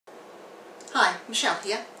Hi, Michelle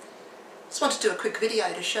here. Just want to do a quick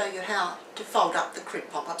video to show you how to fold up the Crib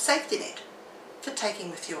pop-up safety net for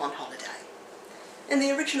taking with you on holiday. In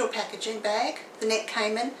the original packaging bag, the net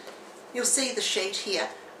came in. You'll see the sheet here.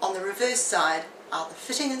 On the reverse side are the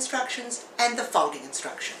fitting instructions and the folding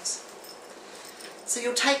instructions. So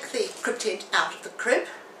you'll take the crib tent out of the crib,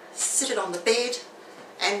 sit it on the bed,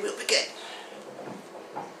 and we'll begin.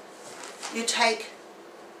 You take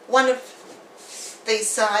one of these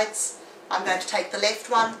sides. I'm going to take the left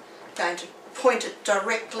one, going to point it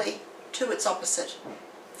directly to its opposite,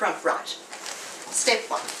 front right. Step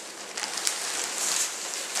 1.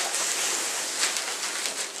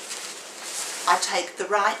 I take the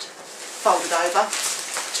right, fold it over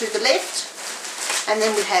to the left, and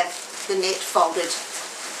then we have the net folded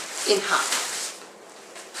in half.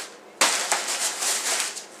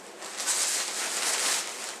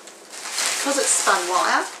 Because it's spun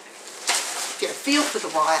wire, get a feel for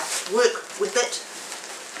the wire, work with it.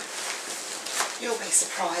 You'll be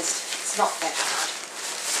surprised, it's not that hard.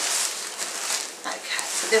 Okay,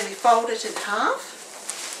 so then we fold it in half.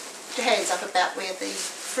 Put your hands up about where the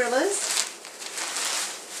frill is.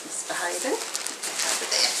 Misbehaving. Over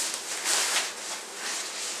there.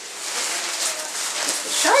 Give it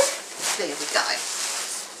a shake. There we go.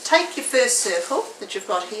 Take your first circle that you've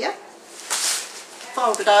got here,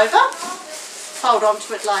 fold it over, hold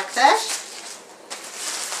onto it like that.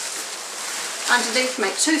 Underneath,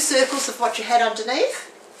 make 2 circles of what you had underneath.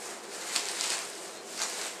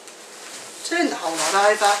 Turn the whole lot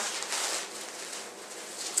over.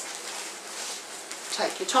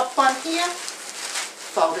 Take your top one here,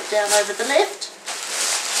 fold it down over the left.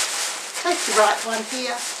 Take your right one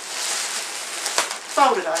here,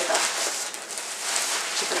 fold it over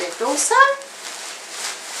to the left also.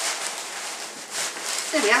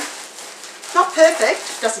 There we are. Not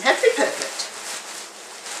perfect, doesn't have to be perfect.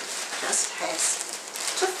 Just has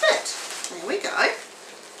to fit. There we go.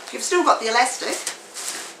 You've still got the elastic.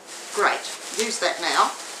 Great, use that now.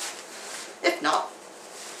 If not,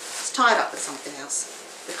 it's tied up with something else.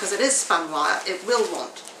 Because it is spun wire, it will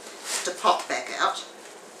want to pop back out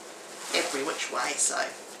every which way, so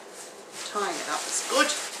tying it up is good.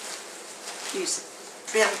 Use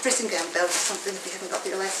a dressing gown belt or something if you haven't got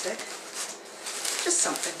the elastic. Just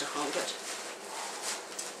something to hold it.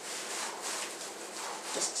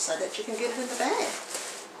 Just so that you can get it in the bag.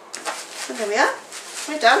 And there we are,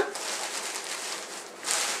 we're done.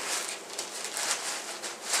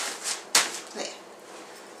 There.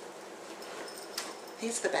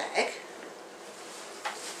 Here's the bag.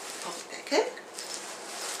 Pop it back in.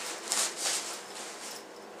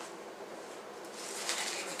 And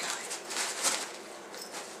here we go.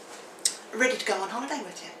 Ready to go on holiday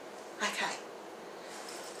with you. Okay.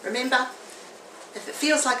 Remember, if it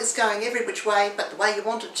feels like it's going every which way but the way you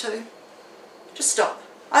want it to, just stop,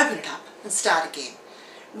 open it up and start again.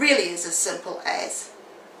 Really is as simple as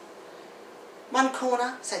one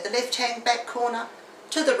corner, say the left hand back corner,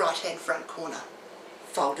 to the right hand front corner.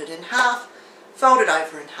 Fold it in half, fold it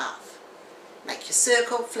over in half. Make your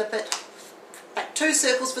circle, flip it, back 2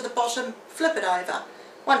 circles for the bottom, flip it over,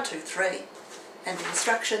 1, 2, 3, and the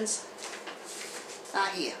instructions are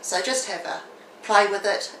here. So just have a play with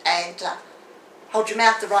it and hold your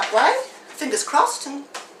mouth the right way, fingers crossed, and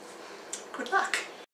good luck.